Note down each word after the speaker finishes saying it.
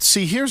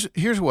See,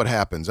 here's what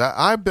happens.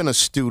 I've been a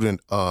student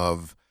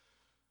of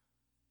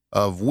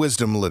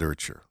wisdom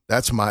literature.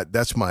 That's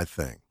my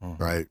thing,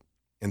 right?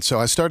 And so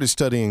I started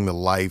studying the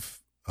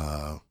life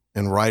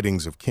and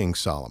writings of King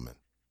Solomon.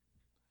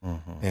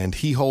 And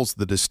he holds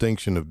the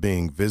distinction of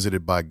being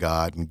visited by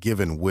God and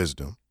given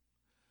wisdom.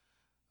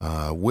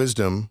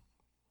 Chaim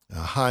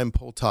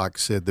Poltak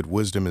said that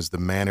wisdom is the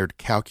mannered,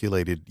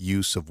 calculated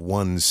use of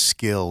one's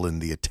skill in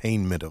the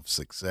attainment of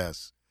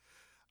success.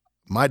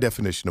 My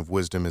definition of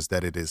wisdom is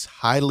that it is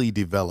highly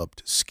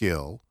developed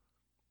skill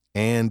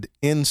and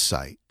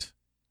insight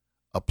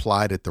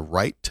applied at the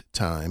right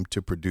time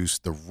to produce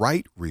the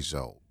right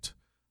result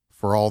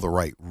for all the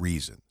right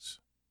reasons,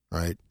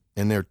 right?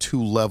 And there are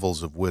two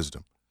levels of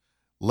wisdom.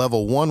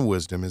 Level 1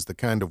 wisdom is the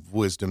kind of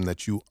wisdom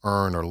that you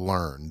earn or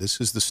learn. This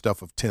is the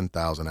stuff of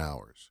 10,000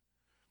 hours.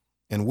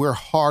 And we're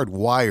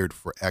hardwired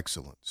for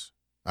excellence.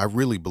 I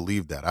really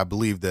believe that. I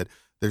believe that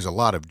there's a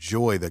lot of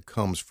joy that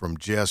comes from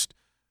just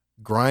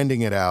grinding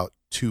it out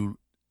to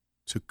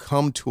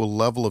come to a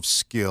level of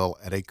skill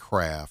at a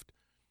craft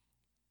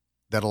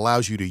that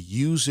allows you to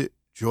use it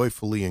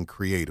joyfully and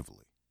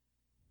creatively.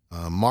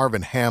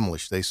 Marvin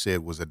Hamlish, they said,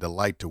 was a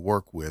delight to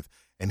work with,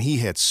 and he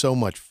had so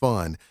much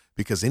fun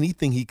because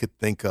anything he could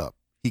think up,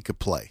 he could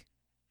play.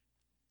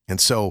 And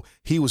so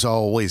he was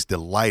always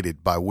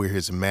delighted by where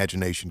his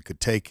imagination could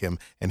take him,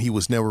 and he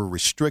was never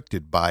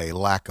restricted by a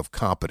lack of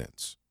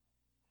competence.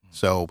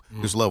 So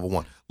there's level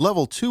 1.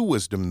 Level 2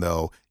 wisdom,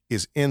 though,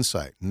 is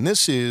insight. And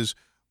this is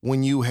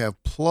when you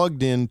have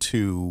plugged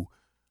into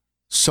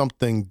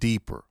something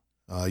deeper.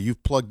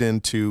 You've plugged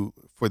into,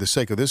 for the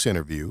sake of this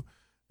interview,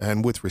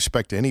 and with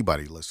respect to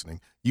anybody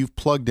listening, you've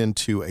plugged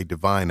into a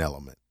divine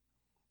element.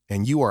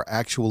 And you are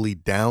actually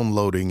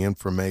downloading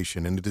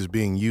information, and it is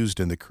being used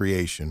in the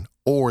creation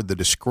or the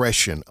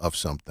discretion of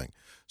something.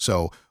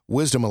 So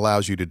wisdom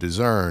allows you to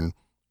discern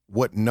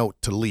what note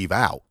to leave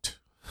out.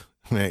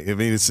 I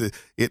mean,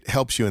 it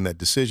helps you in that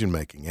decision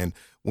making. And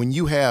when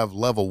you have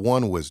level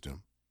 1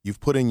 wisdom,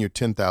 you've put in your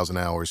 10,000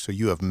 hours, so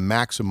you have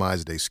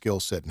maximized a skill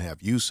set and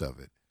have use of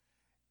it.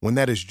 When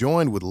that is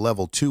joined with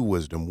level 2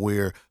 wisdom,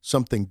 where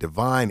something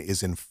divine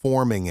is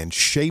informing and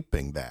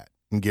shaping that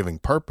and giving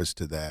purpose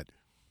to that,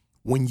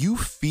 when you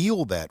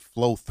feel that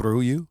flow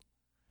through you,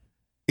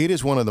 it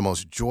is one of the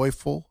most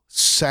joyful,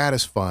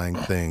 satisfying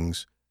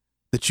things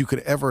that you could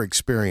ever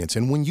experience.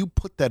 And when you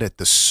put that at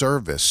the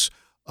service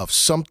of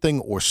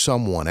something or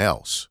someone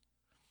else,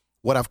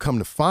 what I've come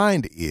to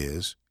find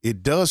is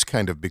it does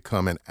kind of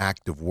become an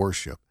act of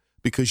worship,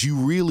 because you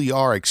really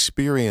are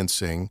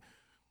experiencing,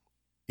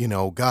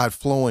 God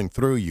flowing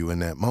through you in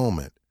that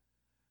moment.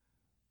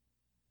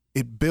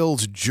 It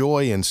builds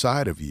joy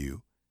inside of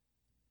you,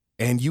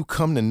 and you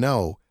come to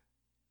know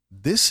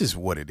this is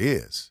what it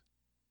is.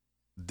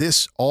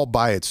 This all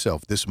by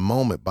itself, this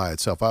moment by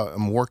itself.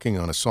 I'm working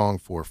on a song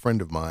for a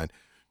friend of mine.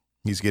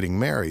 He's getting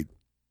married,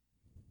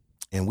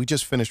 and we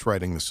just finished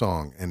writing the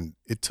song, and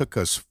it took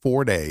us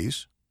 4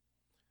 days.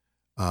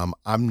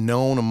 I'm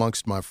known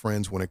amongst my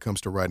friends when it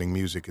comes to writing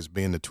music as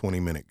being the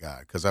 20-minute guy,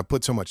 because I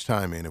put so much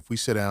time in. If we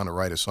sit down to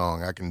write a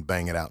song, I can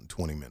bang it out in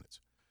 20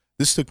 minutes.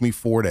 This took me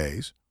 4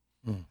 days.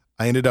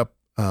 I ended up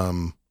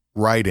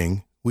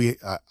writing.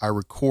 I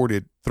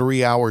recorded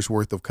 3 hours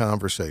worth of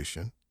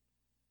conversation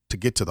to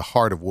get to the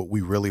heart of what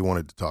we really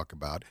wanted to talk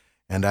about.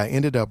 And I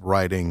ended up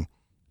writing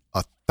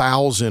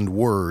 1,000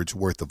 words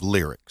worth of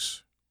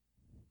lyrics.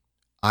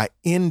 I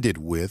ended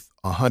with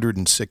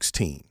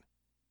 116.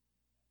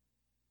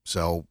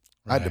 So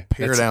I had to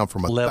pare down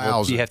from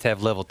 1,000. You have to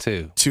have level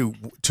 2 to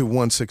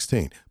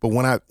 116. But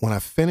when I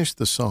finished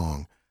the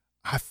song,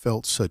 I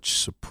felt such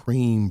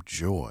supreme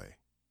joy.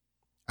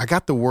 I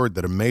got the word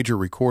that a major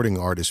recording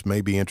artist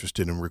may be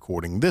interested in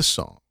recording this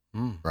song,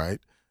 right?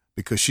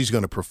 Because she's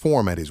going to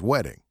perform at his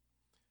wedding.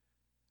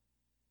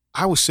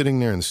 I was sitting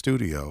there in the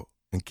studio,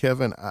 and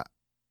Kevin,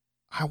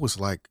 I was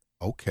like,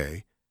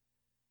 okay,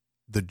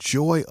 the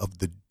joy of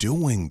the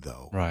doing,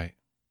 though, right,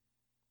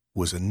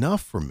 was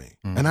enough for me.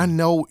 And I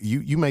know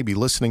you may be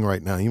listening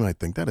right now. You might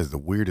think that is the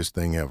weirdest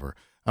thing ever.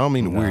 I don't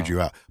mean to weird you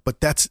out, but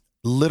that's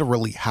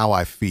literally how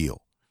I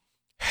feel.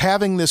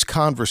 Having this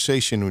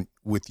conversation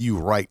with you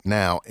right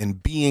now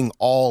and being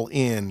all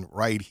in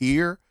right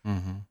here,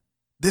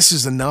 this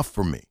is enough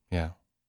for me. Yeah.